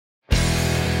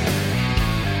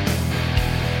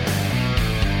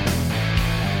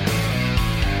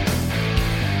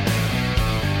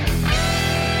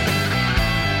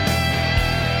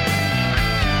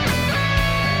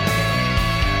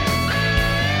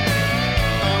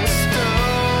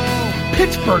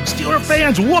Pittsburgh Steelers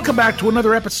fans, welcome back to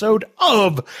another episode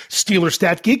of Steelers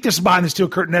Stat Geek. This is behind the steel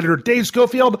curtain editor Dave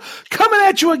Schofield coming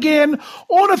at you again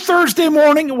on a Thursday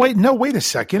morning. Wait a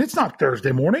second. It's not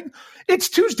Thursday morning. It's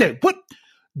Tuesday. What?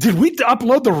 Did we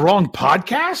upload the wrong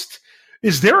podcast?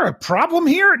 Is there a problem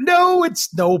here? No,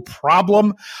 it's no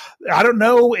problem. I don't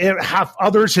know if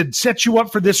others had set you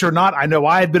up for this or not. I know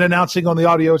I had been announcing on the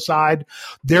audio side.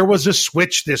 There was a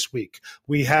switch this week.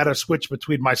 We had a switch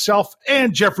between myself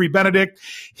and Jeffrey Benedict.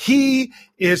 He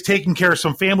is taking care of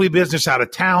some family business out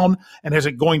of town and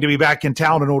isn't going to be back in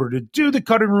town in order to do the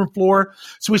cutting room floor.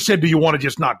 So we said, do you want to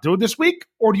just not do it this week,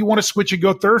 or do you want to switch and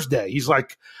go Thursday? He's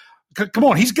like, come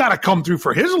on, he's got to come through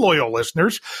for his loyal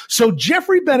listeners. So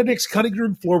Jeffrey Benedict's cutting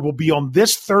room floor will be on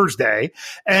this Thursday,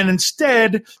 and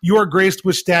instead you are graced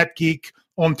with Stat Geek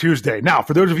on Tuesday. Now,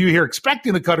 for those of you here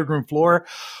expecting the cutting room floor,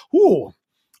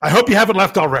 I hope you haven't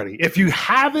left already. If you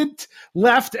haven't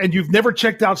left and you've never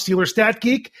checked out Steelers Stat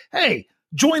Geek, hey,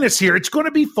 join us here. It's going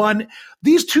to be fun.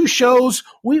 These two shows,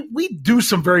 we do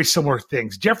some very similar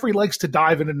things. Jeffrey likes to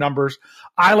dive into numbers.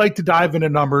 I like to dive into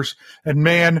numbers. And,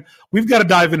 man, we've got to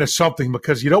dive into something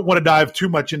because you don't want to dive too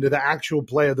much into the actual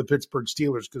play of the Pittsburgh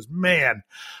Steelers because, man,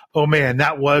 oh, man,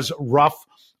 that was rough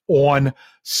on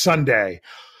Sunday.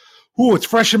 It's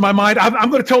fresh in my mind. I'm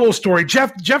going to tell a little story.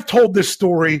 Jeff told this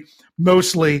story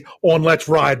mostly on Let's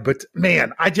Ride, but,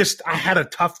 man, I had a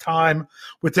tough time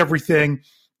with everything.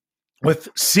 With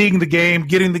seeing the game,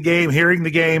 getting the game, hearing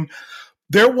the game.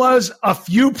 There was a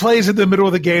few plays in the middle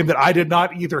of the game that I did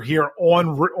not either hear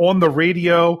on the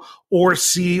radio or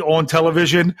see on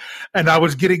television, and I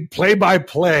was getting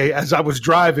play-by-play as I was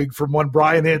driving from one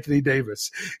Brian Anthony Davis.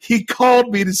 He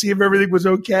called me to see if everything was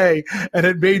okay, and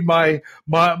it made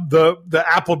the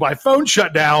app on my phone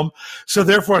shut down. So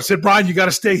therefore, I said, Brian, you got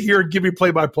to stay here and give me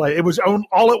play-by-play. It was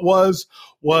all it was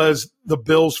the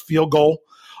Bills' field goal.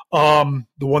 The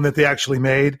one that they actually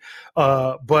made.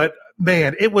 But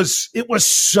man, it was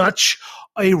such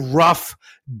a rough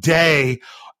day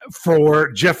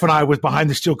for Jeff and I with Behind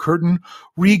the Steel Curtain,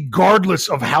 regardless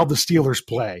of how the Steelers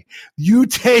play. You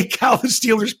take how the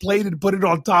Steelers played and put it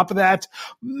on top of that,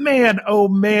 man, oh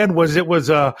man, it was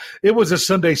a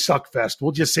Sunday suck fest.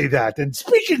 We'll just say that. And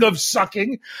speaking of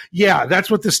sucking, yeah,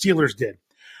 that's what the Steelers did.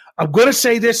 I'm going to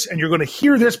say this, and you're going to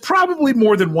hear this probably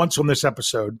more than once on this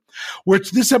episode,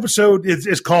 which this episode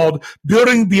is called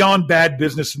Building Beyond Bad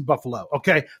Business in Buffalo.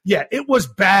 Okay? Yeah, it was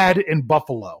bad in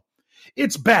Buffalo.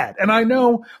 It's bad. And I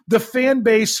know the fan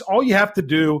base, all you have to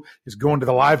do is go into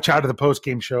the live chat of the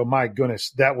postgame show. My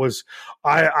goodness,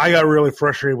 I got really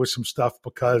frustrated with some stuff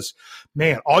because,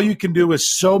 man, all you can do is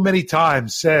so many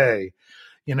times say,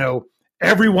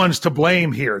 everyone's to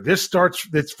blame here.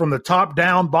 It's from the top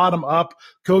down, bottom up,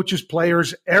 coaches,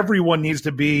 players. Everyone needs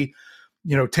to be,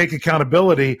 take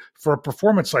accountability for a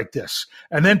performance like this.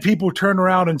 And then people turn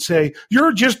around and say,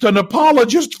 you're just an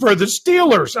apologist for the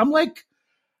Steelers. I'm like,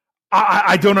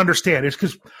 I don't understand. It's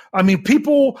because,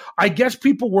 I guess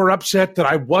people were upset that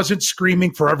I wasn't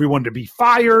screaming for everyone to be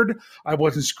fired. I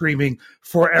wasn't screaming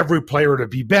for every player to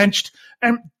be benched.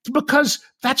 And because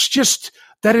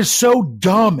that is so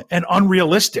dumb and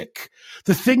unrealistic.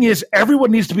 The thing is,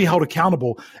 everyone needs to be held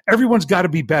accountable. Everyone's got to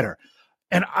be better.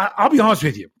 And I'll be honest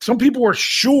with you. Some people are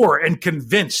sure and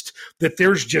convinced that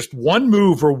there's just one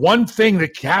move or one thing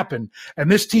that can happen,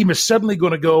 and this team is suddenly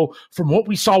going to go from what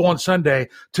we saw on Sunday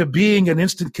to being an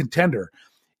instant contender.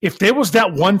 If there was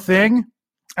that one thing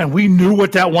and we knew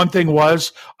what that one thing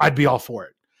was, I'd be all for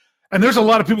it. And there's a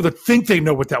lot of people that think they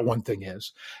know what that one thing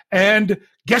is. And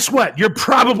guess what? You're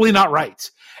probably not right.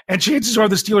 And chances are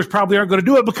the Steelers probably aren't going to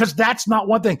do it because that's not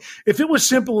one thing. If it was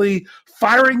simply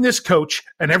firing this coach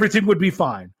and everything would be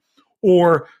fine,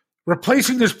 or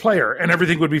replacing this player and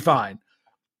everything would be fine,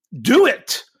 do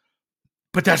it.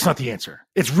 But that's not the answer.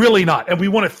 It's really not. And we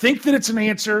want to think that it's an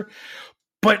answer,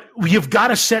 but we've got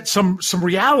to set some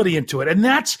reality into it. And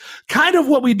that's kind of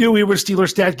what we do here with Steelers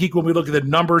Stat Geek when we look at the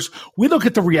numbers. We look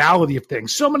at the reality of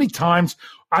things. So many times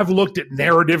I've looked at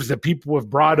narratives that people have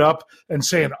brought up and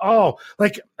saying, how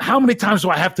many times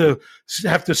do I have to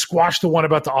squash the one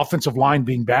about the offensive line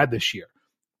being bad this year?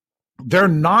 They're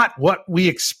not what we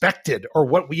expected or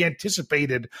what we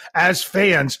anticipated as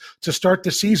fans to start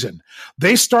the season.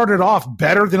 They started off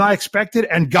better than I expected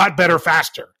and got better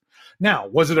faster. Now,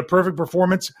 was it a perfect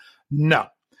performance? No,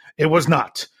 it was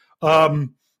not.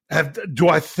 Do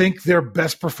I think their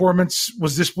best performance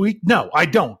was this week? No, I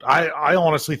don't. I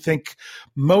honestly think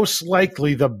most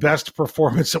likely the best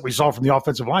performance that we saw from the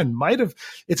offensive line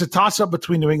it's a toss-up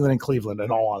between New England and Cleveland,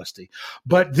 in all honesty.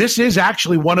 But this is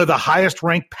actually one of the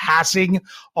highest-ranked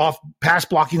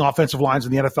pass-blocking offensive lines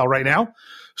in the NFL right now.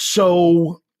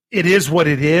 So it is what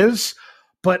it is.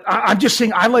 But I'm just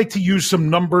saying I like to use some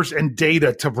numbers and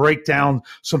data to break down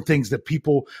some things that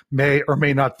people may or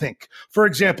may not think. For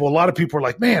example, a lot of people are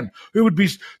like, man, it would be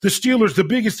the Steelers. The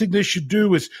biggest thing they should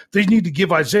do is they need to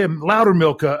give Isaiah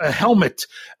Loudermilk a helmet.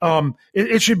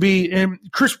 It should be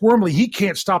Chris Wormley. He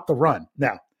can't stop the run.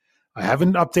 Now, I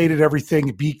haven't updated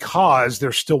everything because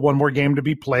there's still one more game to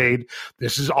be played.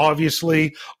 This is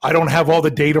obviously, I don't have all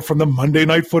the data from the Monday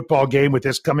Night Football game with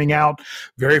this coming out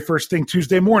very first thing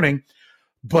Tuesday morning.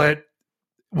 But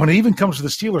when it even comes to the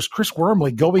Steelers, Chris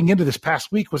Wormley going into this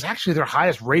past week was actually their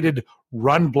highest rated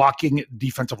run blocking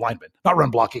defensive lineman. Not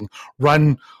run blocking,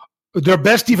 their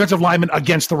best defensive lineman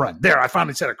against the run. There, I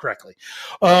finally said it correctly.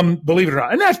 Believe it or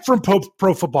not. And that's from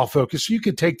Pro Football Focus. So you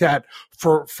could take that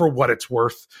for what it's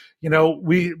worth. You know,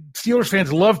 we Steelers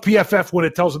fans love PFF when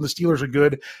it tells them the Steelers are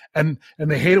good, and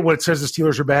they hate it when it says the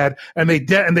Steelers are bad, and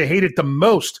they hate it the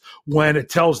most when it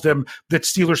tells them that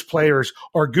Steelers players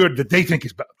are good that they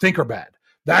think are bad.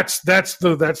 That's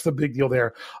the big deal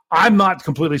there. I'm not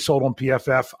completely sold on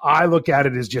PFF. I look at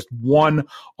it as just one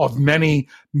of many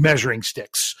measuring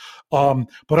sticks. But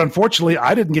unfortunately,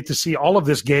 I didn't get to see all of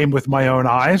this game with my own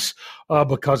eyes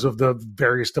because of the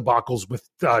various debacles with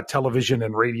television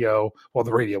and radio. Well,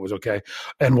 the radio was okay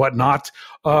and whatnot.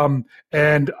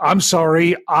 And I'm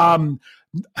sorry.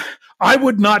 I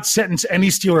would not sentence any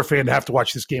Steeler fan to have to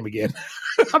watch this game again.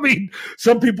 I mean,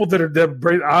 some people that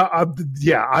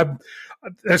are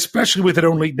especially with it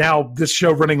only now this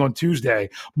show running on Tuesday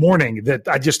morning, that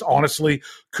I just honestly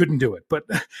couldn't do it. But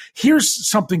here's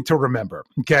something to remember,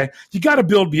 okay? You got to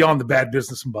build beyond the bad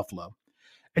business in Buffalo.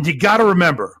 And you got to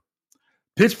remember,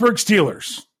 Pittsburgh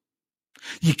Steelers,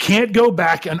 you can't go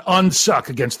back and unsuck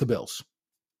against the Bills.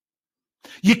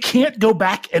 You can't go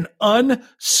back and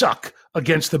unsuck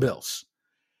against the Bills.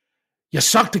 You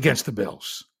sucked against the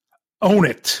Bills. Own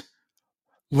it.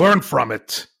 Learn from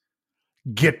it.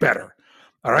 Get better.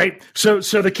 All right. So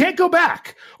they can't go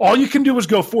back. All you can do is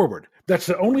go forward. That's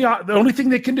the only thing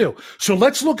they can do. So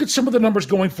let's look at some of the numbers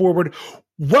going forward.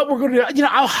 What we're going to do,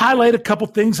 I'll highlight a couple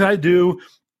things that I do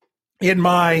in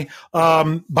my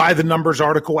by the numbers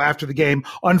article after the game.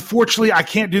 Unfortunately, I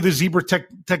can't do the Zebra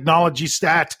Technology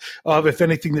stat of, if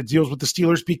anything, that deals with the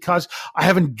Steelers, because I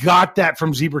haven't got that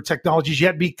from Zebra Technologies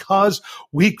yet, because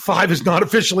week 5 is not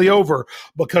officially over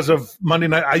because of Monday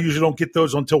night. I usually don't get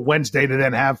those until Wednesday to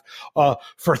then have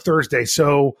for Thursday.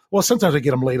 So, well, sometimes I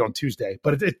get them late on Tuesday,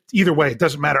 but either way, it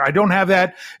doesn't matter. I don't have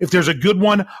that. If there's a good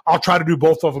one, I'll try to do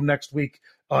both of them next week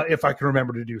if I can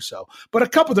remember to do so. But a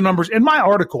couple of the numbers in my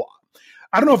article,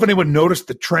 I don't know if anyone noticed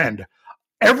the trend.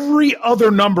 Every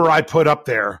other number I put up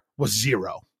there was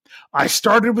 0. I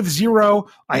started with 0,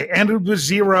 I ended with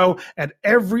 0, and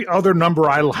every other number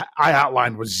I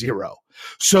outlined was 0.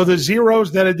 So the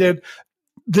zeros that I did,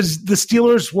 the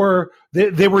Steelers were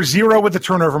they were 0 with the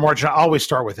turnover margin. I always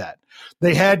start with that.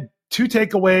 They had 2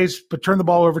 takeaways, but turned the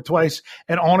ball over twice.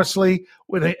 And honestly,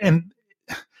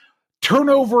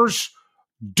 turnovers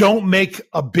don't make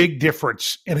a big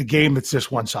difference in a game that's this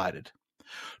one-sided.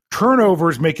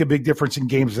 Turnovers make a big difference in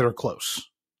games that are close.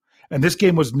 And this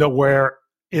game was nowhere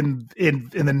in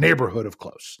the neighborhood of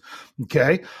close.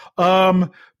 Okay. The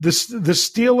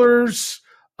Steelers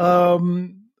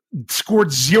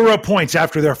scored 0 points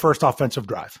after their first offensive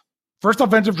drive. First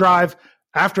offensive drive,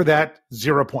 after that,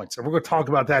 0 points. And we're going to talk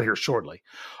about that here shortly.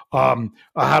 How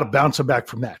to bounce them back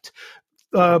from that.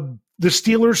 The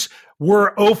Steelers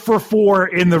were 0 for 4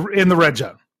 in the red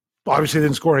zone. Obviously, they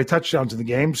didn't score any touchdowns in the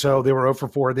game, so they were 0 for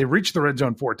 4. They reached the red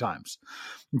zone 4 times.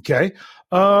 Okay.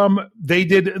 They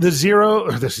did the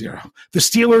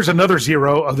Steelers, another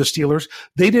 0 of the Steelers.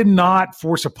 They did not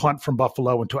force a punt from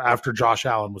Buffalo until after Josh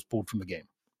Allen was pulled from the game.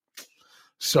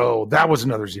 So that was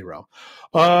another 0.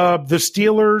 The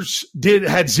Steelers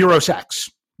had 0 sacks.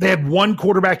 They had 1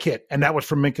 quarterback hit, and that was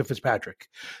from Minkah Fitzpatrick.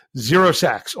 0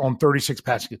 sacks on 36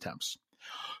 passing attempts.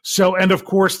 So, and of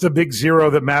course, the big 0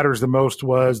 that matters the most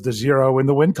was the 0 in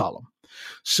the win column.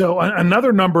 So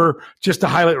another number, just to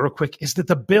highlight real quick, is that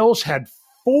the Bills had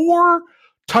 4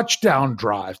 touchdown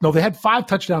drives. No, they had 5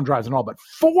 touchdown drives in all, but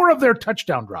 4 of their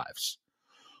touchdown drives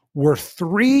were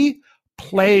 3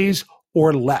 plays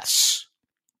or less.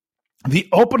 The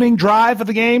opening drive of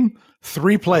the game,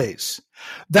 3 plays.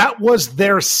 That was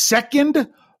their second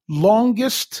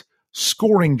longest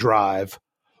scoring drive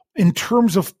in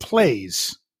terms of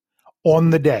plays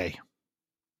on the day.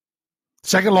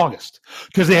 Second longest,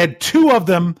 because they had 2 of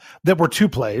them that were 2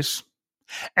 plays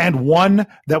and 1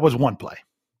 that was 1 play.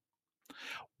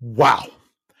 Wow.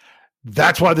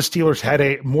 That's why the Steelers had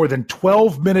a more than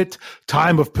 12-minute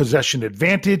time of possession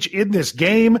advantage in this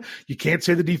game. You can't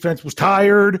say the defense was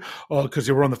tired because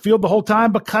they were on the field the whole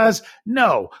time, because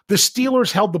no, the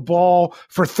Steelers held the ball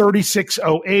for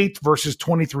 36:08 versus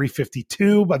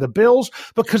 23:52 by the Bills,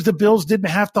 because the Bills didn't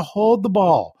have to hold the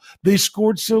ball. They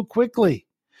scored so quickly.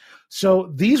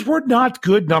 So these were not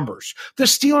good numbers. The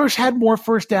Steelers had more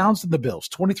first downs than the Bills,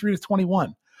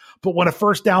 23-21. But when a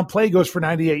first down play goes for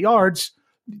 98 yards,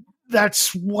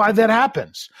 that's why that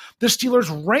happens. The Steelers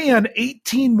ran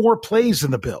 18 more plays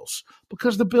than the Bills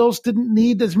because the Bills didn't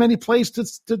need as many plays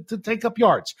to take up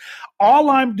yards. All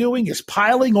I'm doing is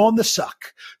piling on the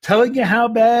suck, telling you how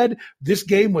bad this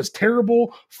game was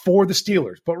terrible for the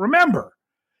Steelers. But remember,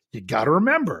 you got to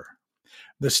remember,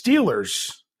 the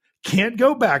Steelers can't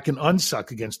go back and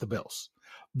unsuck against the Bills.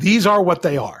 These are what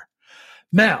they are.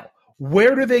 Now,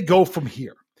 where do they go from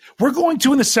here? We're going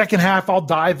to, in the second half, I'll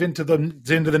dive into the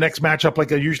next matchup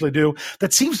like I usually do.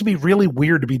 That seems to be really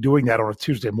weird to be doing that on a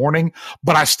Tuesday morning,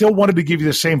 but I still wanted to give you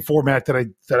the same format that I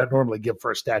normally give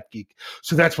for a Stat Geek.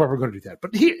 So that's why we're going to do that.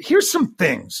 But here's some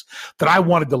things that I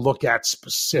wanted to look at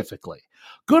specifically.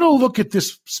 Going to look at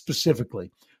this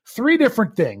specifically. 3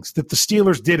 different things that the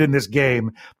Steelers did in this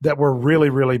game that were really,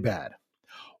 really bad.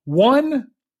 1,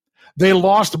 they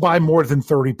lost by more than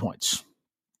 30 points.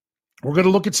 We're going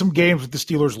to look at some games that the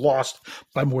Steelers lost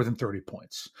by more than 30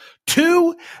 points.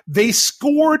 2, they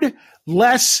scored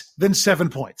less than 7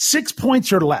 points, 6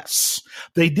 points or less.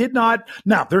 They did not.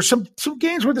 Now, there's some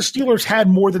games where the Steelers had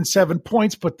more than 7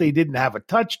 points, but they didn't have a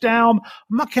touchdown.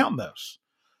 I'm not counting those.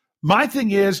 My thing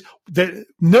is that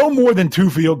no more than 2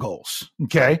 field goals,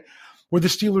 okay, where the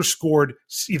Steelers scored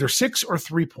either 6 or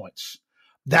 3 points.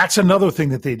 That's another thing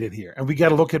that they did here. And we got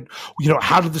to look at,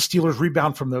 how did the Steelers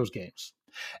rebound from those games?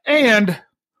 And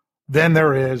then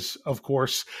there is, of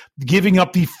course, giving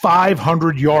up the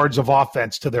 500 yards of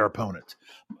offense to their opponent.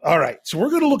 All right, so we're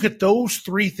going to look at those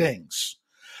 3 things.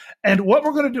 And what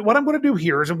I'm going to do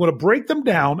here is I'm going to break them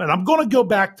down, and I'm going to go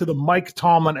back to the Mike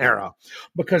Tomlin era,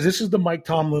 because this is the Mike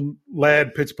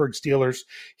Tomlin-led Pittsburgh Steelers.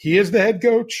 He is the head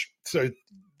coach, so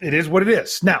it is what it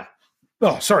is. Now,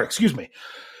 excuse me.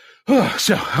 I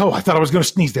thought I was going to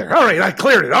sneeze there. All right, I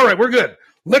cleared it. All right, we're good.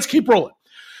 Let's keep rolling.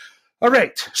 All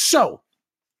right, so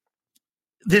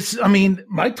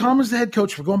Mike Tomlin's the head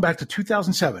coach. We're going back to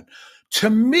 2007. To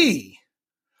me,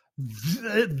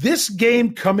 this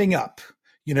game coming up,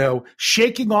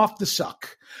 shaking off the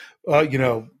suck,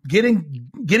 getting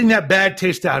that bad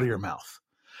taste out of your mouth.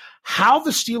 How the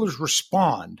Steelers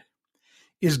respond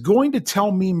is going to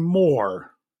tell me more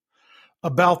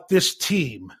about this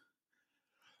team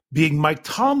being Mike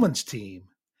Tomlin's team,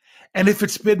 and if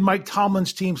it's been Mike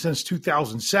Tomlin's team since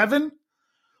 2007,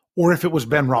 or if it was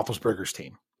Ben Roethlisberger's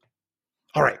team.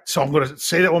 All right, so I'm going to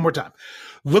say that one more time.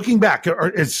 Looking back,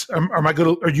 are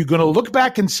you going to look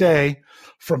back and say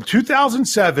from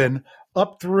 2007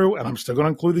 up through, and I'm still going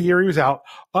to include the year he was out,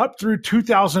 up through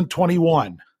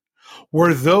 2021,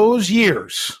 were those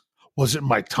years, was it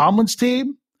Mike Tomlin's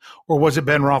team or was it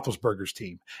Ben Roethlisberger's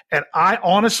team? And I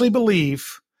honestly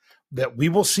believe that we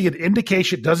will see an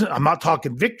indication. I'm not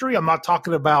talking victory. I'm not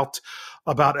talking about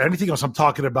anything else. I'm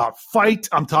talking about fight.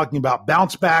 I'm talking about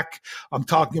bounce back. I'm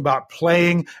talking about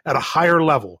playing at a higher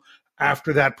level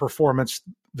after that performance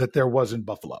that there was in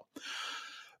Buffalo.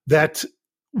 That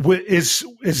is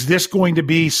this going to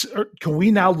be? Can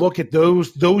we now look at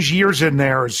those years in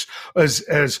there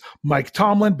as Mike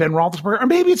Tomlin, Ben Roethlisberger, or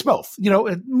maybe it's both?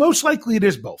 Most likely it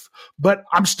is both. But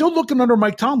I'm still looking under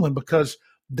Mike Tomlin because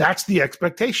that's the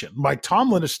expectation. Mike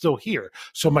Tomlin is still here.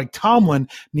 So Mike Tomlin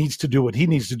needs to do what he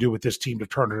needs to do with this team to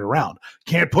turn it around.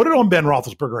 Can't put it on Ben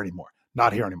Roethlisberger anymore.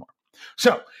 Not here anymore.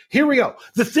 So here we go.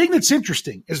 The thing that's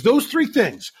interesting is those 3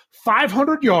 things: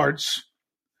 500 yards,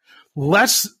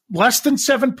 less than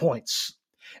 7 points,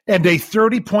 and a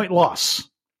 30-point loss.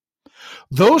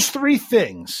 Those 3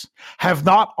 things have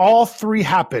not all 3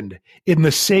 happened in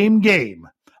the same game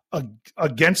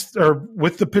against or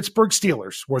with the Pittsburgh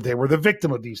Steelers, where they were the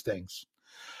victim of these things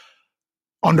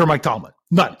under Mike Tomlin.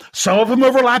 None. Some of them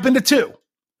overlap into 2,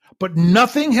 but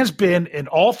nothing has been in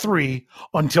all 3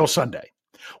 until Sunday,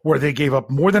 where they gave up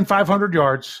more than 500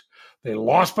 yards, they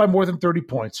lost by more than 30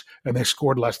 points, and they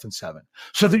scored less than 7.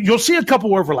 So you'll see a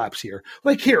couple overlaps here.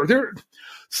 Like here, they're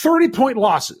 30-point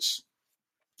losses.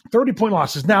 30-point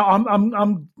losses. Now,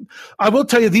 I will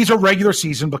tell you these are regular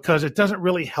season because it doesn't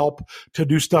really help to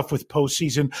do stuff with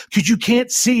postseason because you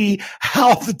can't see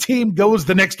how the team goes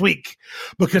the next week,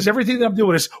 because everything that I'm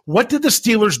doing is what did the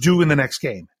Steelers do in the next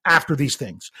game after these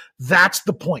things? That's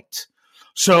the point.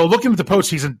 So looking at the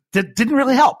postseason didn't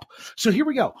really help. So here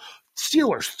we go.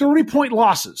 Steelers, 30-point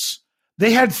losses.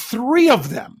 They had 3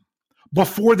 of them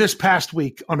before this past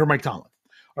week under Mike Tomlin.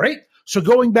 All right. So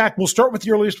going back, we'll start with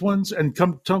the earliest ones and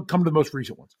come to the most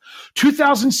recent ones.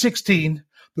 2016,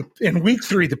 in week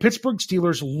 3, the Pittsburgh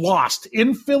Steelers lost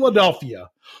in Philadelphia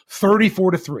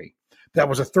 34-3. That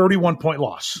was a 31-point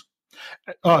loss.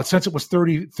 Since it was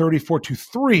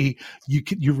 34-3,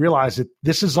 you realize that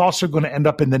this is also going to end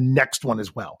up in the next one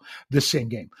as well, this same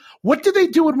game. What did they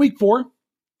do in week 4?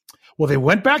 Well, they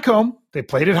went back home. They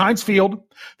played at Heinz Field.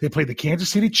 They played the Kansas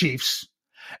City Chiefs,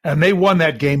 and they won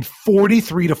that game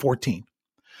 43-14.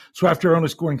 So after only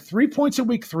scoring 3 points in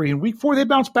week 3, in week 4, they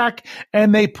bounced back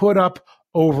and they put up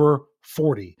over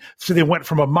 40. So they went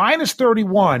from a minus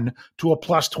 31 to a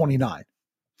plus 29.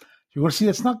 You want to see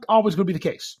that's not always going to be the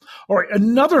case. All right,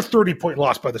 another 30-point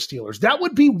loss by the Steelers. That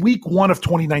would be week 1 of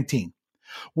 2019,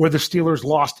 where the Steelers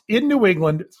lost in New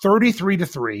England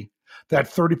 33-3, that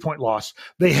 30-point loss.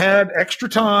 They had extra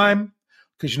time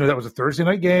because, that was a Thursday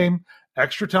night game,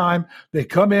 extra time. They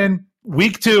come in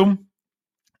week 2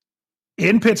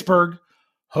 in Pittsburgh,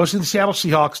 hosting the Seattle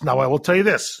Seahawks. Now, I will tell you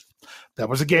this. That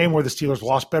was a game where the Steelers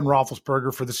lost Ben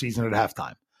Roethlisberger for the season at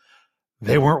halftime.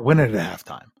 They weren't winning at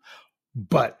halftime.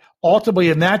 But ultimately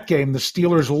in that game, the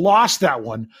Steelers lost that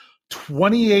one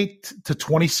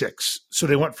 28-26. So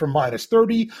they went from minus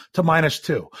 30 to minus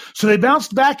 2. So they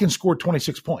bounced back and scored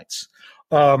 26 points.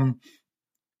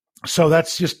 So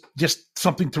that's just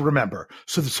something to remember.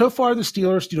 So far the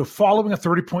Steelers, following a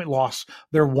 30-point loss,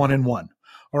 they're 1-1.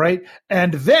 All right.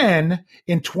 And then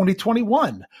in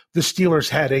 2021, the Steelers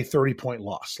had a 30-point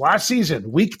loss. Last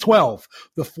season, week 12,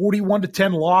 the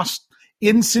 41-10 loss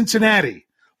in Cincinnati.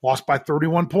 Lost by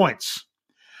 31 points.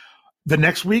 The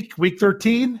next week, week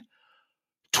 13,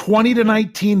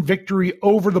 20-19 victory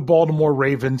over the Baltimore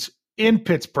Ravens in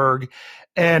Pittsburgh.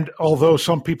 And although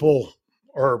some people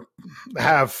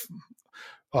have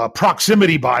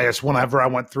proximity bias whenever I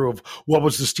went through of what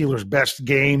was the Steelers' best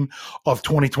game of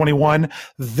 2021,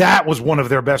 that was one of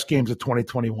their best games of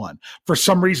 2021. For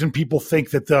some reason, people think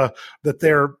that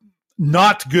their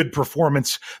not good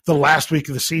performance the last week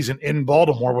of the season in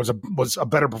Baltimore was a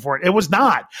better performance. It was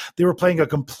not. They were playing a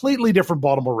completely different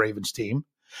Baltimore Ravens team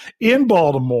in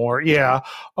Baltimore. Yeah.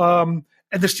 And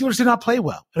the Steelers did not play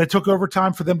well. And it took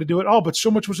overtime for them to do it. Oh, but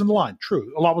so much was on the line.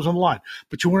 True. A lot was on the line.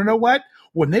 But you want to know what?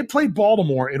 When they played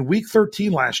Baltimore in week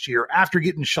 13 last year, after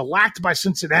getting shellacked by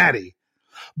Cincinnati,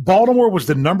 Baltimore was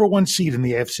the number 1 seed in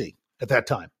the AFC at that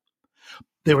time.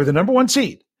 They were the number 1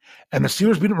 seed. And the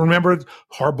Steelers didn't remember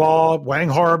Harbaugh, Wang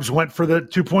Harbs went for the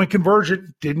 2-point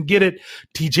conversion, didn't get it.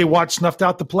 TJ Watt snuffed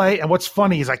out the play. And what's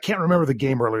funny is I can't remember the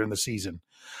game earlier in the season,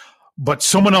 but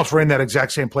someone else ran that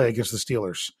exact same play against the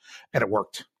Steelers, and it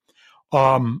worked.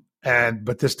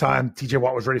 But this time TJ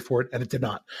Watt was ready for it, and it did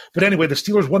not. But anyway, the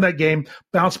Steelers won that game,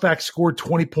 bounced back, scored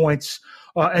 20 points,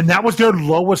 and that was their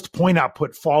lowest point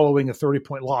output following a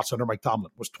 30-point loss under Mike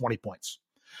Tomlin, was 20 points.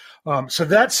 So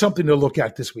that's something to look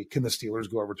at this week. Can the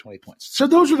Steelers go over 20 points? So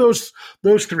those are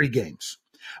those 3 games.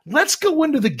 Let's go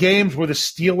into the games where the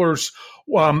Steelers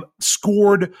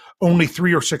scored only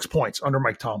 3 or 6 points under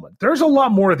Mike Tomlin. There's a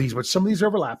lot more of these, but some of these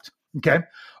overlapped. Okay.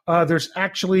 There's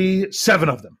actually 7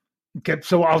 of them. Okay.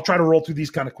 So I'll try to roll through these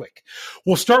kind of quick.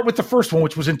 We'll start with the first one,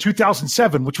 which was in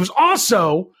 2007, which was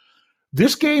also,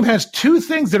 this game has 2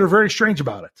 things that are very strange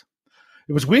about it.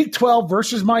 It was week 12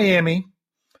 versus Miami.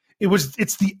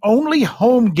 It's the only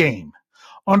home game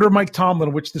under Mike Tomlin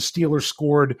in which the Steelers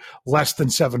scored less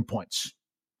than 7 points.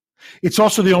 It's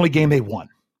also the only game they won.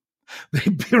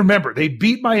 Remember, they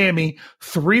beat Miami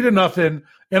 3-0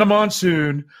 in a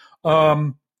monsoon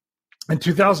in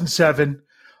 2007.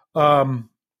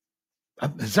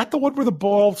 Is that the one where the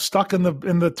ball stuck in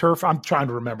the turf? I'm trying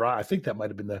to remember. I think that might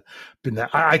have been that.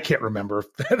 I can't remember.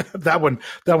 that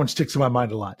one sticks in my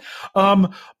mind a lot.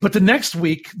 But the next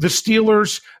week, the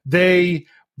Steelers they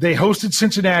hosted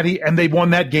Cincinnati and they won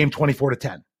that game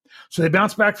 24-10. So they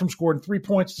bounced back from scoring 3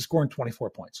 points to scoring 24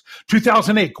 points.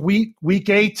 2008, week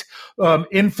 8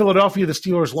 in Philadelphia, the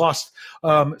Steelers lost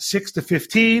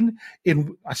 6-15.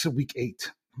 I said week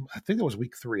 8. I think it was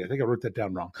week 3. I think I wrote that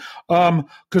down wrong.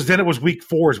 Because then it was week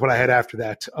 4 is what I had after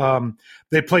that.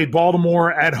 They played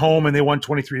Baltimore at home and they won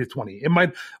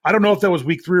 23-20. I don't know if that was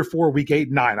week 3 or 4, week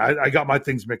 8, 9. I got my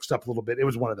things mixed up a little bit. It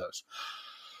was one of those.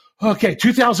 Okay,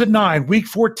 2009, week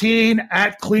 14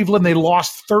 at Cleveland, they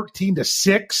lost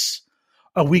 13-6.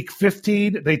 Week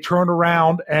 15, they turned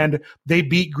around and they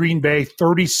beat Green Bay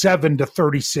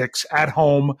 37-36 at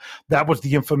home. That was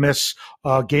the infamous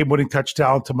game-winning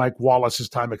touchdown to Mike Wallace as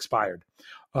time expired.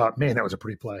 Man, that was a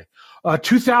pretty play.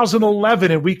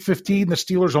 2011 in Week 15, the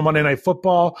Steelers on Monday Night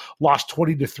Football lost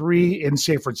 20-3 in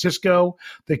San Francisco.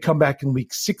 They come back in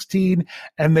Week 16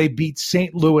 and they beat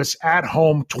St. Louis at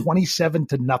home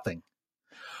 27-0.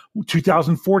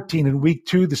 2014 in Week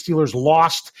 2, the Steelers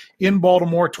lost in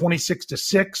Baltimore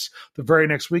 26-6. The very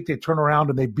next week, they turn around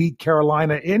and they beat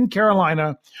Carolina in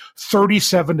Carolina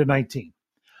 37-19.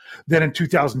 Then in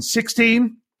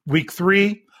 2016, Week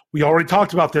 3, we already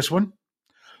talked about this one.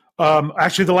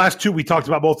 Actually, the last two, we talked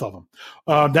about both of them.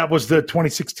 That was the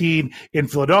 2016 in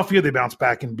Philadelphia. They bounced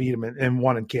back and beat them and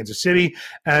won in Kansas City.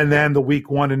 And then the Week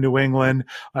 1 in New England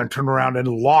and turned around and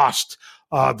lost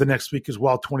the next week as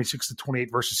well,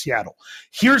 26-28 versus Seattle.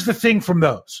 Here's the thing from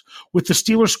those. With the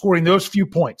Steelers scoring those few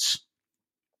points,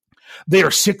 they are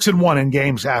 6-1 in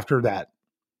games after that.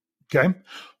 Okay?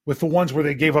 With the ones where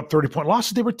they gave up 30-point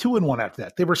losses, they were 2-1 after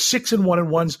that. They were 6-1 in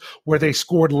ones where they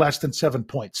scored less than 7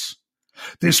 points.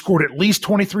 They scored at least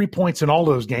 23 points in all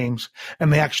those games,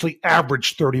 and they actually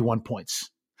averaged 31 points.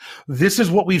 This is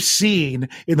what we've seen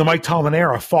in the Mike Tomlin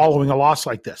era following a loss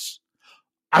like this.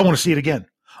 I want to see it again.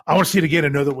 I want to see it again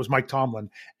and know that it was Mike Tomlin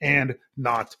and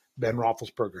not Ben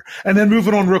Roethlisberger. And then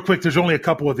moving on real quick, there's only a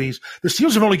couple of these. The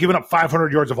Steelers have only given up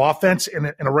 500 yards of offense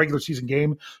in a regular season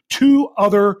game two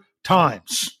other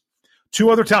times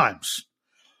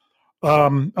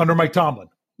under Mike Tomlin.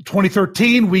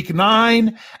 2013, Week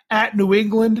 9 at New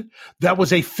England. That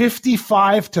was a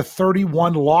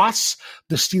 55-31 loss.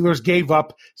 The Steelers gave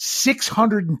up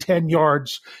 610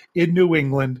 yards in New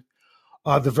England.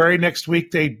 The very next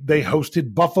week, they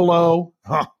hosted Buffalo.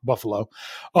 Buffalo.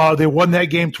 They won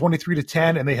that game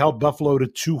 23-10, and they held Buffalo to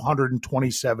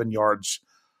 227 yards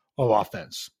of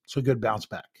offense. So good bounce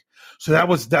back. So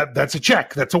that's a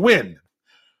check. That's a win.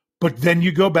 But then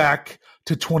you go back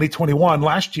to 2021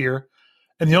 last year,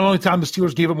 and the only time the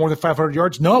Steelers gave up more than 500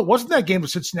 yards, no, it wasn't that game with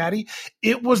Cincinnati.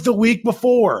 It was the week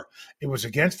before. It was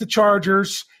against the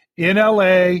Chargers in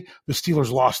L.A. The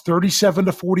Steelers lost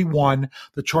 37-41.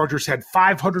 The Chargers had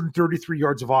 533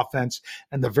 yards of offense,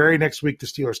 and the very next week the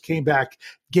Steelers came back,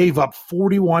 gave up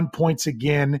 41 points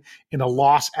again in a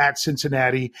loss at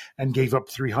Cincinnati, and gave up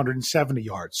 370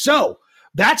 yards. So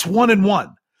that's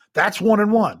 1-1. That's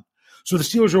 1-1. So the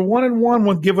Steelers are 1-1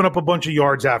 when giving up a bunch of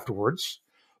yards afterwards.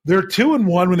 They're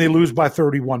 2-1 when they lose by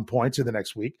 31 points in the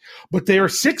next week, but they are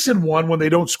 6-1 when they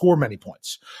don't score many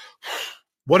points.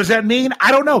 What does that mean?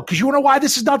 I don't know, because you want to know why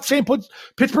this is not the same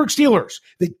Pittsburgh Steelers.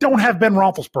 They don't have Ben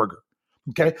Roethlisberger.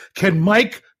 Okay? Can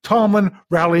Mike Tomlin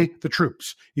rally the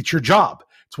troops? It's your job.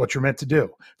 It's what you're meant to do.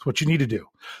 It's what you need to do.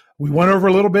 We went over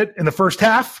a little bit in the first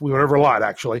half. We went over a lot,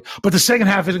 actually. But the second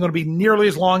half isn't going to be nearly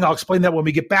as long. I'll explain that when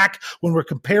we get back, when we're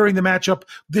comparing the matchup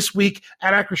this week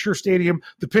at Acrisure Stadium,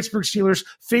 the Pittsburgh Steelers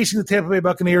facing the Tampa Bay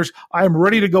Buccaneers. I am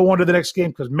ready to go on to the next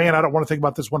game because, man, I don't want to think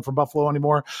about this one from Buffalo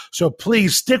anymore. So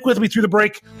please stick with me through the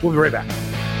break. We'll be right back.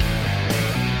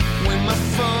 When my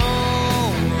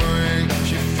phone rang,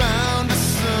 she found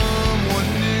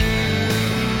someone new.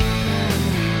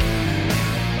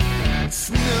 It's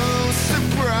no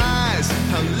surprise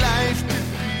how life could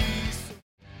be so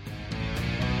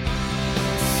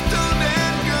stoned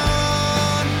and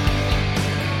gone.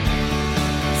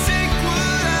 Take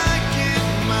what I get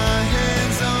my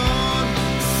hands on.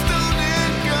 Stoned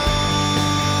and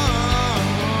gone.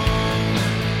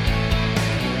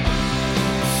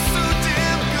 So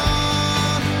damn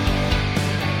gone.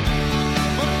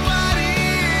 My body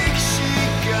aches, she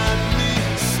got me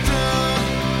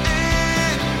stoned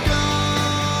and gone.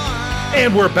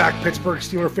 And we're back, Pittsburgh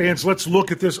Steelers fans. Let's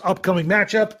look at this upcoming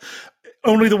matchup.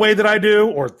 Only the way that I do,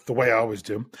 or the way I always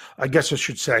do, I guess I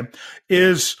should say,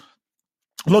 is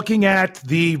looking at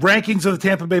the rankings of the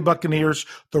Tampa Bay Buccaneers,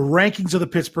 the rankings of the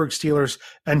Pittsburgh Steelers,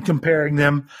 and comparing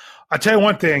them. I tell you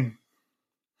one thing,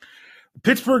 the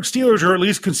Pittsburgh Steelers are at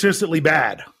least consistently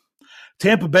bad.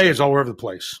 Tampa Bay is all over the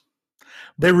place.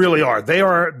 They really are. They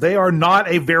are not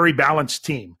a very balanced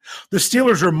team. The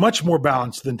Steelers are much more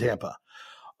balanced than Tampa.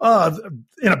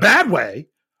 In a bad way,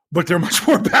 but they're much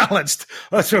more balanced.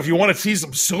 So if you want to see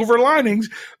some silver linings,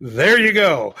 there you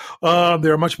go.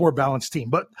 They're a much more balanced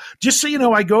team. But just so you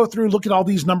know, I go through, look at all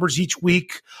these numbers each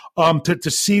week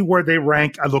to see where they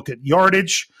rank. I look at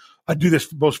yardage. I do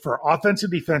this both for offense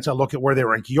and defense. I look at where they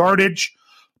rank yardage,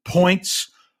 points,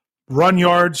 run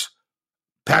yards,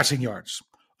 passing yards.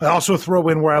 I also throw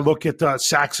in where I look at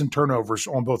sacks and turnovers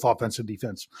on both offense and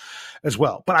defense as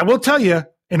well. But I will tell you,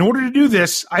 in order to do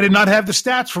this, I did not have the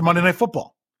stats for Monday Night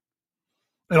Football.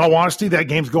 In all honesty, that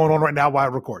game's going on right now while I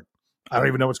record. I don't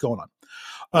even know what's going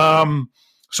on.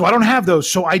 So I don't have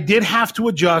those. So I did have to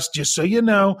adjust, just so you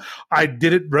know. I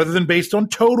did it rather than based on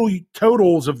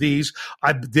totals of these.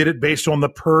 I did it based on the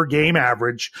per game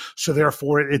average. So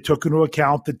therefore, it took into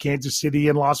account that Kansas City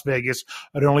and Las Vegas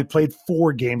had only played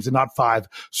 4 games and not 5.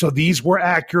 So these were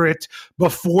accurate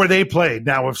before they played.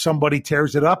 Now, if somebody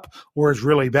tears it up or is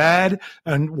really bad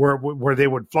and where they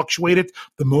would fluctuate it,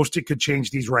 the most it could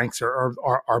change these ranks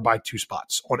are by 2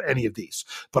 spots on any of these.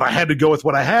 But I had to go with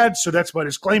what I had. So that's my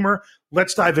disclaimer.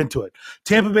 Let's dive into it.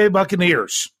 Tampa Bay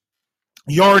Buccaneers,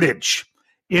 yardage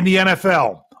in the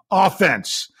NFL,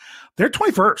 offense. They're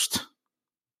 21st.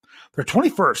 They're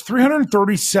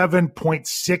 21st,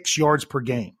 337.6 yards per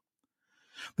game.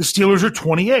 The Steelers are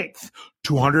 28th,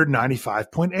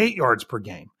 295.8 yards per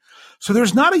game. So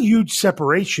there's not a huge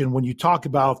separation when you talk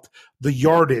about the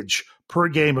yardage per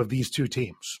game of these two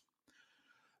teams.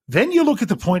 Then you look at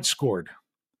the points scored.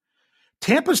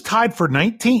 Tampa's tied for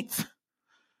 19th,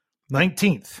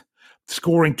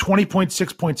 scoring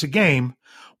 20.6 points a game,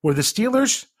 where the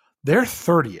Steelers, they're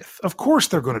 30th. Of course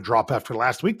they're going to drop after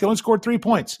last week. They only scored 3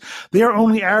 points. They are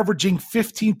only averaging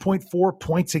 15.4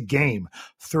 points a game,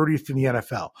 30th in the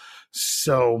NFL.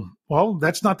 So, well,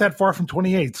 that's not that far from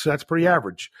 28th, so that's pretty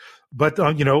average. But,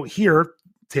 here,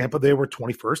 Tampa, they were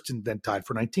 21st and then tied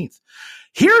for 19th.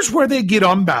 Here's where they get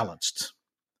unbalanced.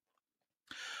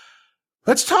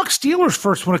 Let's talk Steelers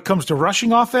first when it comes to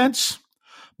rushing offense,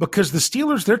 because the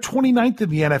Steelers, they're 29th in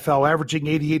the NFL, averaging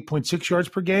 88.6 yards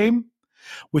per game,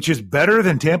 which is better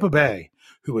than Tampa Bay,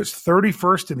 who is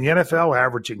 31st in the NFL,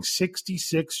 averaging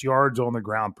 66 yards on the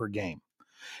ground per game.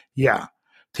 Yeah,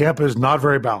 Tampa is not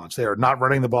very balanced. They are not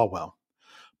running the ball well.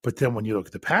 But then when you look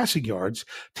at the passing yards,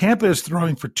 Tampa is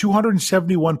throwing for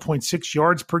 271.6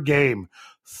 yards per game,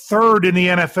 third in the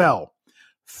NFL.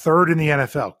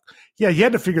 Yeah, you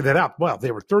had to figure that out. Well,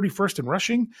 they were 31st in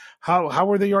rushing. How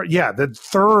were they? Yeah, the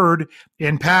third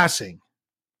in passing.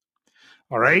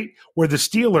 All right, where the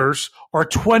Steelers are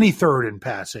 23rd in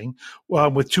passing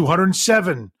with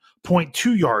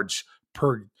 207.2 yards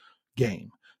per game.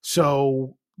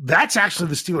 So that's actually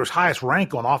the Steelers' highest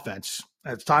rank on offense.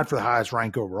 It's tied for the highest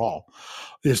rank overall,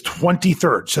 is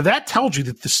 23rd. So that tells you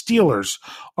that the Steelers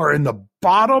are in the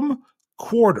bottom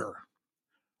quarter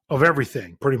of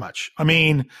everything, pretty much. I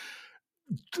mean,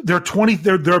 their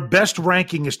best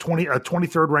ranking is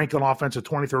 23rd rank on offense, a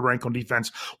 23rd rank on defense,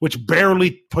 which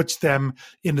barely puts them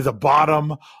into the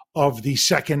bottom of the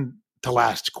second to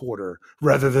last quarter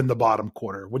rather than the bottom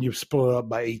quarter when you split it up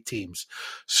by 8 teams.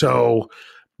 So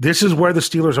this is where the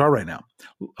Steelers are right now.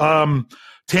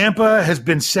 Tampa has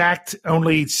been sacked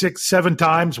only 7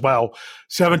 times. Well,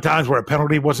 7 times where a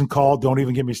penalty wasn't called. Don't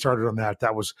even get me started on that.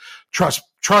 That was trust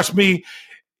me.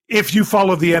 If you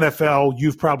follow the NFL,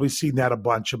 you've probably seen that a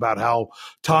bunch about how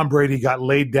Tom Brady got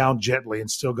laid down gently and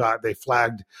they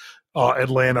flagged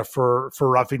Atlanta for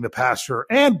roughing the passer,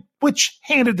 and which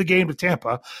handed the game to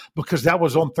Tampa because that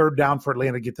was on 3rd down for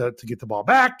Atlanta to get the ball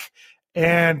back,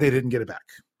 and they didn't get it back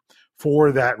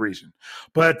for that reason.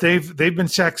 But they've been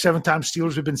sacked 7 times.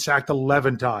 Steelers have been sacked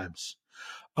 11 times.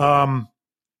 The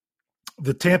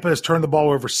Tampa has turned the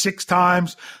ball over 6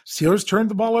 times. Steelers turned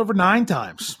the ball over 9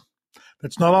 times.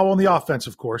 That's not all on the offense,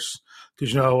 of course,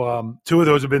 because, 2 of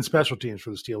those have been special teams for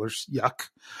the Steelers. Yuck.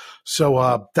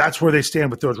 So that's where they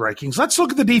stand with those rankings. Let's look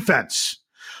at the defense.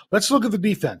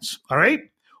 All right?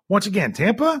 Once again,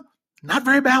 Tampa, not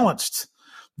very balanced.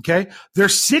 Okay? They're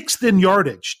 6th in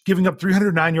yardage, giving up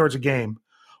 309 yards a game,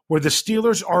 where the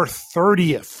Steelers are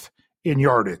 30th in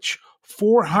yardage,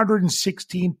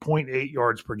 416.8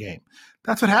 yards per game.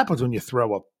 That's what happens when you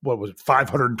throw up,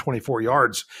 524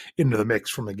 yards into the mix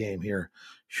from the game here.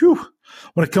 Whew.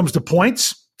 When it comes to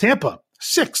points, Tampa,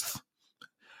 6th.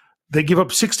 They give up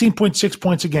 16.6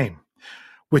 points a game,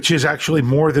 which is actually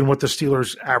more than what the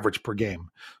Steelers average per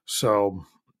game. So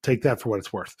take that for what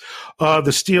it's worth.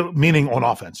 Meaning on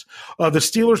offense. The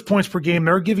Steelers' points per game,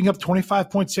 they're giving up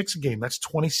 25.6 a game. That's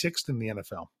 26th in the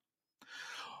NFL.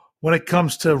 When it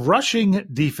comes to rushing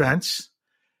defense,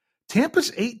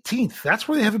 Tampa's 18th. That's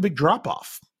where they have a big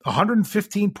drop-off.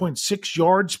 115.6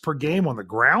 yards per game on the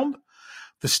ground.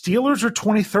 The Steelers are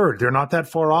 23rd. They're not that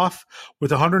far off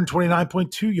with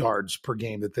 129.2 yards per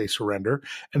game that they surrender.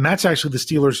 And that's actually the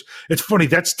Steelers. It's funny.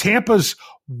 That's Tampa's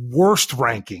worst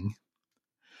ranking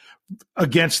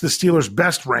against the Steelers'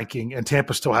 best ranking, and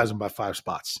Tampa still has them by 5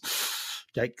 spots.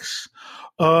 Yikes.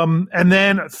 And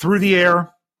then through the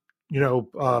air,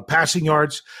 passing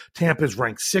yards, Tampa is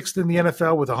ranked 6th in the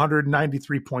NFL with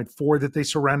 193.4 that they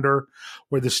surrender,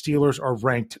 where the Steelers are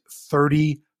ranked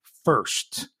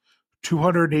 31st,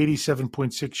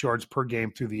 287.6 yards per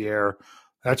game through the air.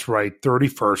 That's right,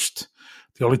 31st.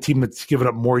 The only team that's given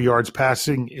up more yards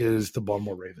passing is the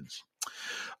Baltimore Ravens.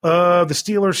 The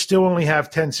Steelers still only have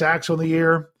 10 sacks on the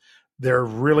year. They're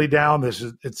really down.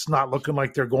 It's not looking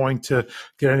like they're going to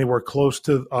get anywhere close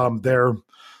to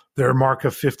their mark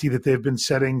of 50 that they've been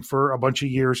setting for a bunch of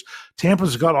years.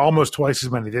 Tampa's got almost twice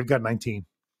as many. They've got 19.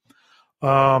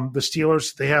 The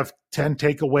Steelers, they have 10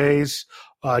 takeaways.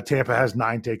 Tampa has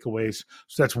 9 takeaways.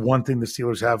 So that's one thing the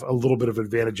Steelers have a little bit of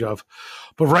advantage of.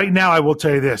 But right now, I will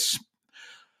tell you this.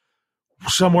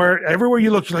 Everywhere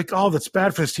you look, you're like, oh, that's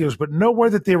bad for the Steelers, but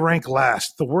nowhere that they rank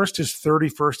last. The worst is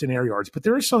 31st in air yards, but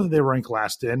there is something they rank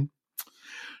last in.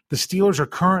 The Steelers are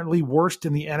currently worst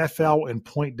in the NFL in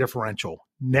point differential,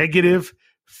 negative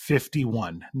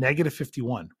 51. Negative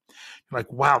 51. You're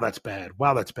like, wow, that's bad.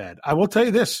 Wow, that's bad. I will tell you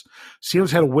this.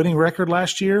 Steelers had a winning record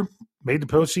last year, made the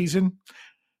postseason.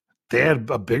 They had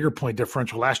a bigger point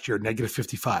differential last year, negative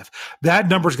 55. That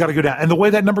number's got to go down. And the way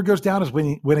that number goes down is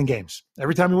winning games.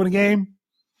 Every time you win a game,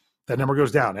 that number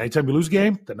goes down. Anytime you lose a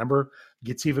game, that number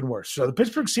gets even worse. So the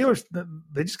Pittsburgh Steelers,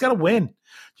 they just got to win.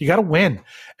 You got to win.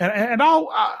 And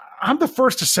I'm the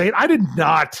first to say it. I did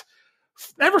not,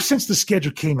 ever since the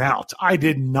schedule came out, I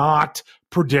did not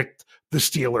predict the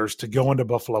Steelers to go into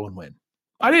Buffalo and win.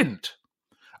 I didn't.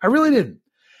 I really didn't.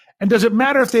 And does it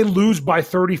matter if they lose by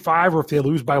 35 or if they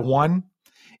lose by 1?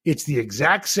 It's the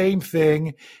exact same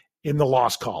thing in the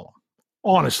loss column,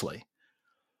 honestly.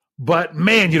 But,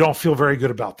 man, you don't feel very good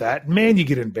about that. Man, you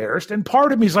get embarrassed. And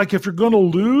part of me is like, if you're going to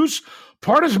lose,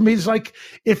 part of me is like,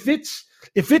 if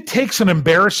it takes an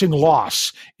embarrassing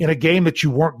loss in a game that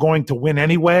you weren't going to win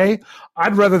anyway,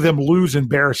 I'd rather them lose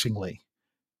embarrassingly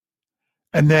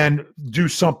and then do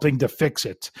something to fix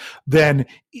it than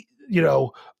 –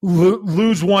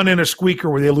 lose one in a squeaker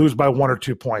where they lose by 1 or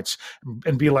 2 points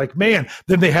and be like, man,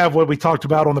 then they have what we talked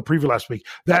about on the preview last week,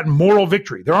 that moral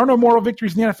victory. There are no moral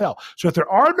victories in the NFL. So if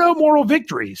there are no moral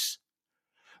victories,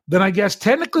 then I guess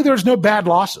technically there's no bad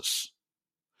losses.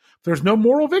 If there's no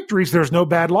moral victories, there's no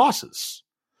bad losses.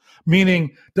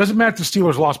 Meaning, doesn't matter if the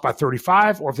Steelers lost by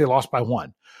 35 or if they lost by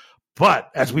 1.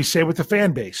 But as we say with the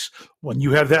fan base, when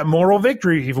you have that moral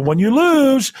victory, even when you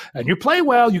lose and you play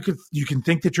well, you can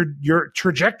think that your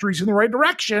trajectory is in the right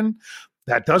direction.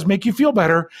 That does make you feel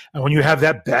better. And when you have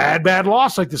that bad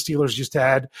loss like the Steelers just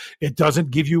had, it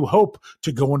doesn't give you hope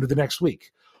to go into the next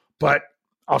week. But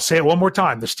I'll say it one more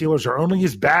time. The Steelers are only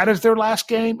as bad as their last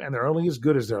game, and they're only as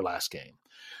good as their last game.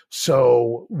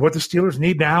 So what the Steelers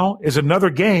need now is another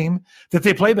game that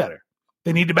they play better.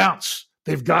 They need to bounce.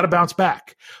 They've got to bounce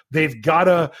back. They've got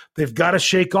to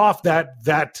shake off that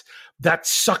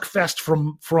suck fest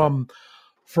from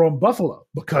Buffalo,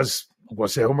 because I'm going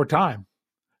to say it one more time.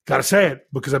 Got to say it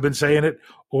because I've been saying it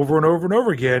over and over and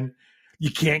over again. You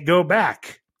can't go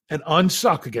back and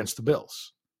unsuck against the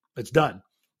Bills. It's done.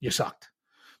 You sucked.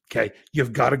 Okay.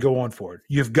 You've got to go on forward.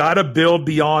 You've got to build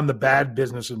beyond the bad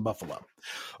business in Buffalo.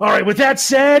 All right. With that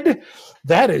said,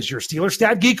 that is your Steelers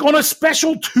Stat Geek on a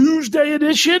special Tuesday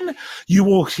edition. You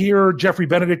will hear Jeffrey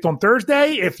Benedict on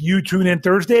Thursday. If you tune in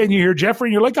Thursday and you hear Jeffrey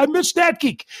and you're like, I missed Stat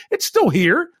Geek, it's still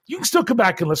here. You can still come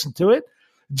back and listen to it.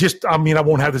 I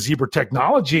won't have the Zebra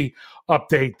technology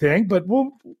update thing, but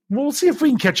we'll see if we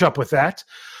can catch up with that.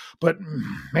 But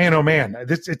man, oh man,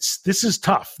 this is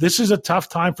tough. This is a tough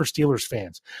time for Steelers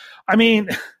fans. I mean,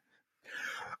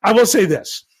 I will say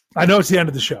this. I know it's the end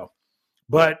of the show,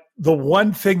 but the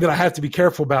one thing that I have to be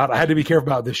careful about, I had to be careful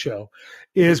about this show,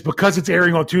 is because it's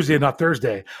airing on Tuesday and not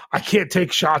Thursday, I can't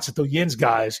take shots at the Yins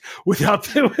guys without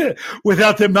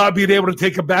them not being able to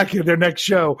take them back in their next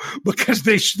show, because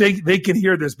they can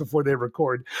hear this before they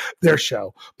record their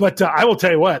show. But I will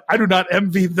tell you what, I do not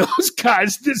envy those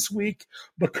guys this week,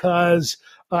 because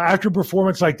after a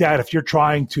performance like that, if you're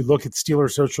trying to look at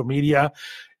Steelers social media,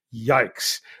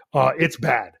 yikes, it's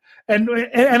bad. And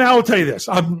I will tell you this,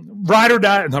 I'm Ride or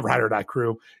Die, not Ride or Die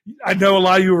crew. I know a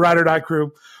lot of you are Ride or Die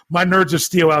crew. My nerds of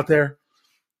steel out there.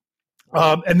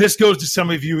 And this goes to some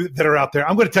of you that are out there.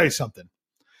 I'm going to tell you something.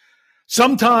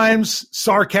 Sometimes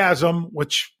sarcasm,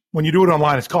 which when you do it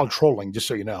online, it's called trolling, just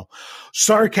so you know.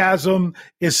 Sarcasm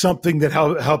is something that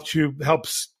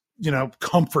helps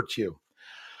comfort you.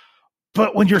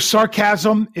 But when your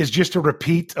sarcasm is just a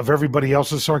repeat of everybody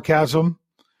else's sarcasm,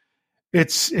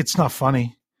 it's not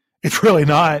funny. It's really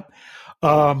not.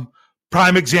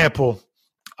 Prime example.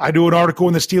 I do an article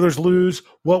when the Steelers lose.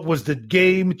 What was the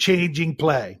game-changing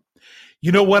play?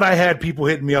 You know what? I had people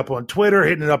hitting me up on Twitter,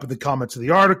 hitting it up in the comments of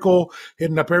the article,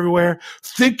 hitting up everywhere,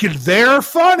 thinking they're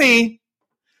funny,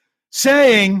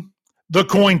 saying the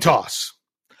coin toss.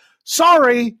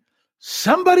 Sorry,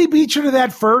 somebody beat you to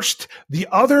that first. The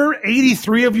other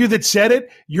 83 of you that said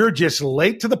it, you're just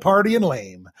late to the party and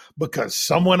lame. because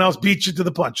someone else beat you to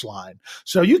the punchline.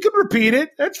 So you can repeat it.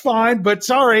 That's fine, but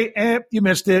sorry, you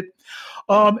missed it.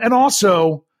 And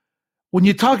also, when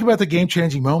you talk about the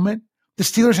game-changing moment, the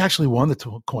Steelers actually won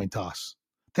the coin toss.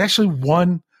 They actually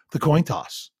won the coin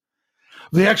toss.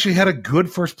 They actually had a good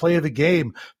first play of the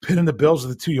game, pinning the Bills at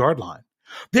the 2-yard line.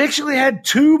 They actually had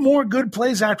 2 more good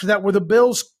plays after that where the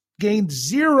Bills gained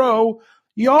 0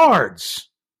 yards.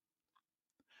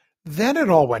 Then it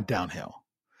all went downhill.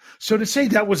 So to say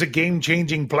that was a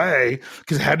game-changing play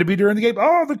because it had to be during the game,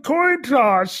 oh, the coin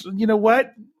toss. You know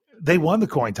what? They won the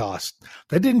coin toss.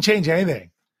 That didn't change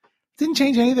anything. Didn't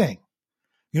change anything.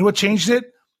 You know what changed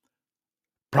it?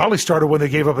 Probably started when they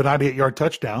gave up a 98-yard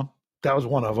touchdown. That was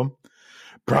one of them.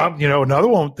 Another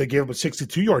one, they gave up a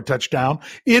 62-yard touchdown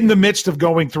in the midst of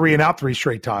going 3 and out 3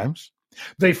 straight times.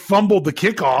 They fumbled the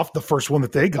kickoff, the first one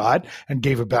that they got, and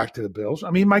gave it back to the Bills.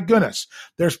 I mean, my goodness,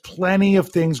 there's plenty of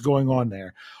things going on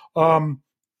there.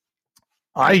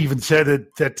 I even said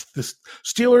that the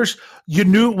Steelers, you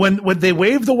knew when they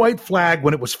waved the white flag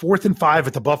when it was 4th and 5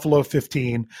 at the Buffalo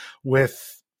 15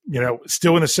 with,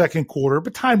 still in the second quarter,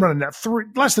 but time running out,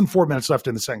 less than 4 minutes left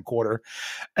in the second quarter,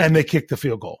 and they kicked the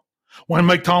field goal. When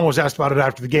Mike Tomlin was asked about it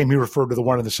after the game, he referred to the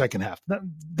one in the second half.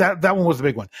 That one was the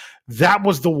big one. That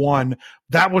was the one.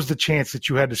 That was the chance that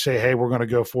you had to say, hey, we're going to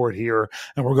go for it here,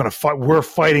 and we're going to fight. We're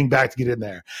fighting back to get in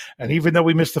there. And even though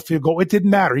we missed the field goal, it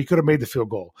didn't matter. He could have made the field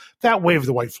goal. That waved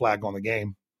the white flag on the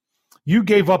game. You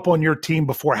gave up on your team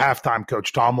before halftime,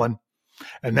 Coach Tomlin,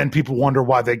 and then people wonder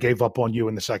why they gave up on you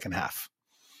in the second half.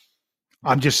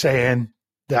 I'm just saying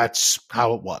that's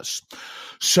how it was.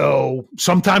 So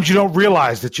sometimes you don't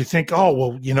realize that. You think, oh,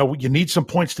 well, you need some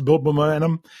points to build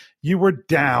momentum. You were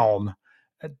down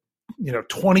at,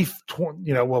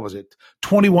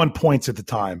 21 points at the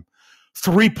time.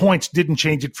 3 points didn't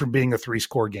change it from being a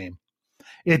 3-score game.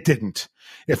 It didn't.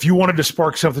 If you wanted to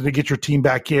spark something to get your team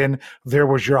back in, there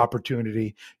was your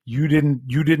opportunity. You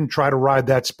didn't try to ride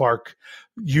that spark.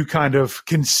 You kind of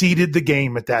conceded the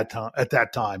game at that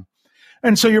time.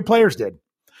 And so your players did.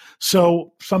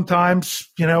 So sometimes,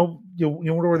 you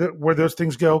wonder where those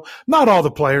things go. Not all the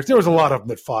players. There was a lot of them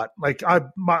that fought. Like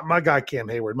my guy Cam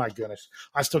Hayward, my goodness,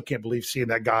 I still can't believe seeing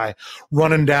that guy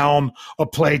running down a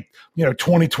play,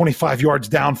 20, 25 yards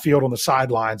downfield on the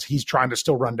sidelines. He's trying to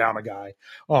still run down a guy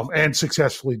and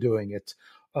successfully doing it.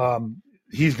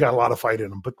 He's got a lot of fight in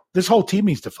him, but this whole team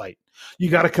needs to fight. You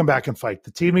got to come back and fight.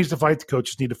 The team needs to fight. The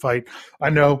coaches need to fight. I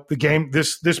know the game,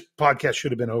 this podcast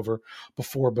should have been over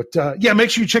before, but make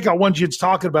sure you check out what Jid's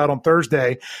talking about on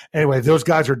Thursday. Anyway, those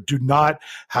guys do not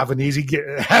have an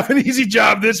easy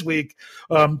job this week,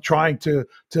 trying to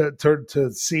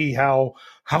see how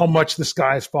much the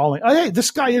sky is falling. Hey, the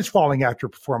sky is falling after a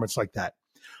performance like that.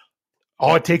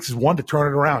 All it takes is one to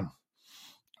turn it around.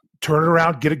 Turn it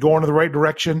around, get it going in the right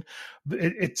direction.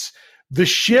 The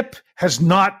ship has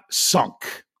not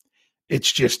sunk.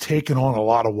 It's just taken on a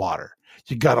lot of water.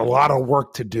 You got a lot of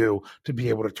work to do to be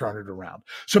able to turn it around.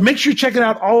 So make sure you check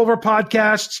out all of our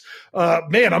podcasts.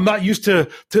 I'm not used to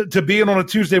being on a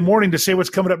Tuesday morning to say what's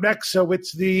coming up next. So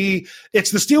it's the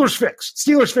Steelers Fix.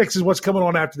 Steelers Fix is what's coming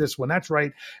on after this one. That's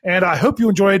right. And I hope you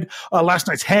enjoyed last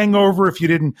night's hangover. If you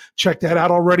didn't check that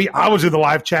out already, I was in the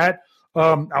live chat.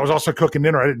 I was also cooking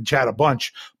dinner. I didn't chat a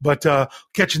bunch, but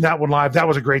catching that one live, that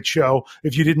was a great show.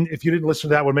 If you didn't listen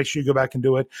to that one, make sure you go back and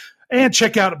do it. And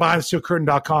check out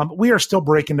BehindTheSteelCurtain.com. We are still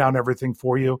breaking down everything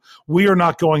for you. We are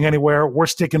not going anywhere. We're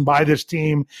sticking by this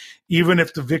team, even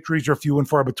if the victories are few and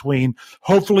far between.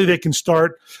 Hopefully they can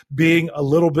start being a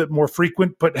little bit more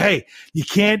frequent. But hey, you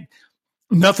can't.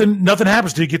 Nothing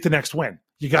happens till you get the next win.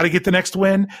 You got to get the next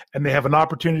win, and they have an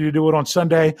opportunity to do it on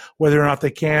Sunday, whether or not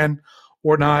they can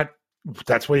or not.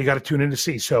 That's why you got to tune in to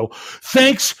see. So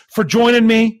thanks for joining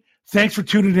me. Thanks for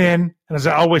tuning in. And as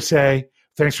I always say,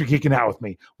 thanks for geeking out with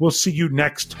me. We'll see you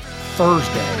next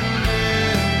Thursday.